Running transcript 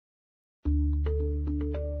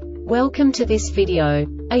Welcome to this video.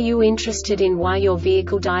 Are you interested in why your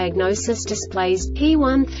vehicle diagnosis displays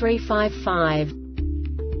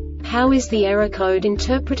P1355? How is the error code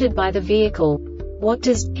interpreted by the vehicle? What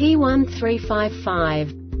does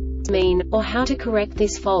P1355 mean, or how to correct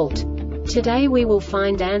this fault? Today we will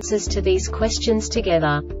find answers to these questions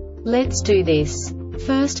together. Let's do this.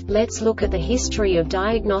 First, let's look at the history of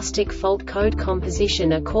diagnostic fault code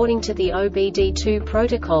composition according to the OBD2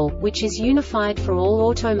 protocol, which is unified for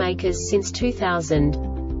all automakers since 2000.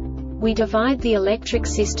 We divide the electric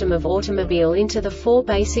system of automobile into the four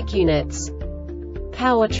basic units: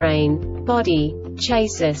 powertrain, body,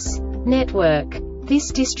 chassis, network. This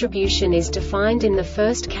distribution is defined in the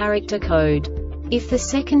first character code. If the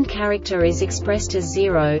second character is expressed as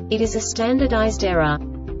 0, it is a standardized error.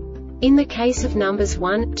 In the case of numbers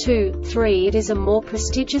 1, 2, 3, it is a more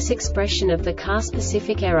prestigious expression of the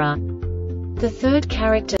car-specific error. The third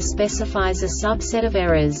character specifies a subset of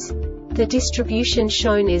errors. The distribution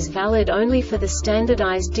shown is valid only for the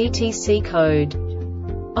standardized DTC code.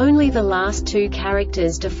 Only the last two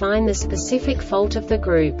characters define the specific fault of the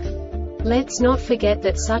group. Let's not forget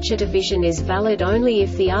that such a division is valid only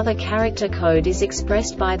if the other character code is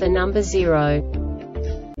expressed by the number 0.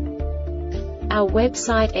 Our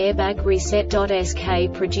website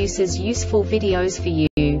airbagreset.sk produces useful videos for you.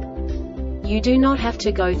 You do not have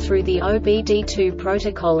to go through the OBD2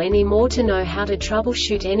 protocol anymore to know how to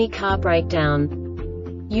troubleshoot any car breakdown.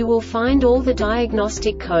 You will find all the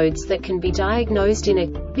diagnostic codes that can be diagnosed in a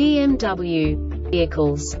BMW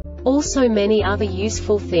vehicles. Also many other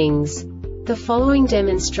useful things. The following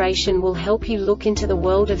demonstration will help you look into the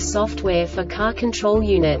world of software for car control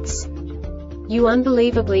units. You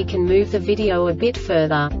unbelievably can move the video a bit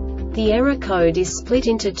further. The error code is split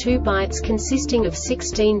into 2 bytes consisting of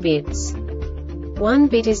 16 bits. 1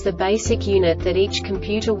 bit is the basic unit that each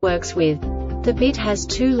computer works with. The bit has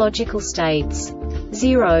 2 logical states: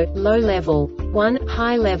 0, low level, 1,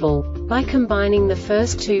 high level. By combining the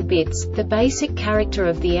first 2 bits, the basic character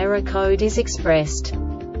of the error code is expressed.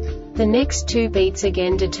 The next 2 beats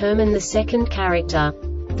again determine the second character.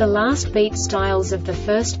 The last beat styles of the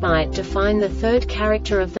first byte define the third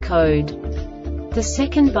character of the code. The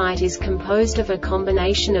second byte is composed of a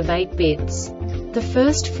combination of 8 bits. The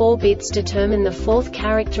first 4 bits determine the fourth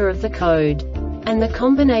character of the code. And the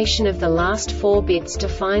combination of the last 4 bits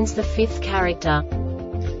defines the fifth character.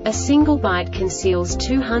 A single byte conceals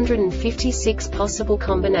 256 possible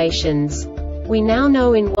combinations. We now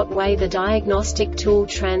know in what way the diagnostic tool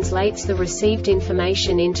translates the received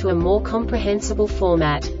information into a more comprehensible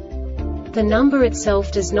format. The number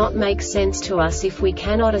itself does not make sense to us if we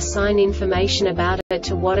cannot assign information about it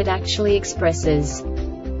to what it actually expresses.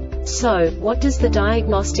 So, what does the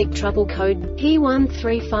diagnostic trouble code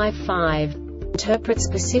P1355 interpret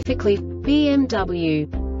specifically for BMW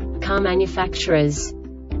car manufacturers?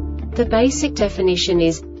 The basic definition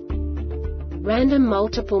is random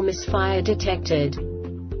multiple misfire detected.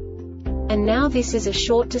 And now this is a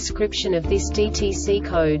short description of this DTC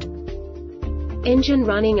code. Engine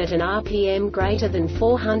running at an RPM greater than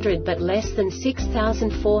 400 but less than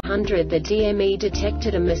 6,400. The DME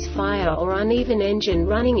detected a misfire or uneven engine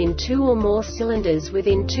running in 2 or more cylinders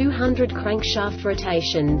within 200 crankshaft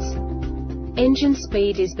rotations. Engine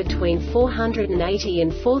speed is between 480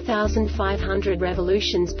 and 4,500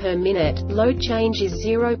 revolutions per minute. Load change is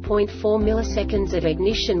 0.4 milliseconds at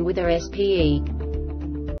ignition with a SPE.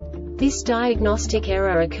 This diagnostic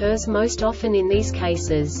error occurs most often in these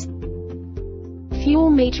cases: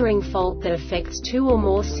 fuel metering fault that affects 2 or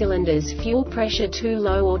more cylinders, fuel pressure too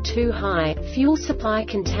low or too high, fuel supply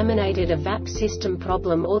contaminated, evap system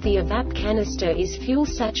problem, or the evap canister is fuel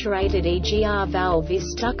saturated, e.g. R valve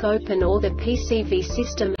is stuck open, or the PCV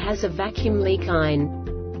system has a vacuum leak.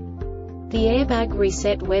 The Airbag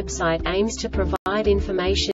Reset website aims to provide information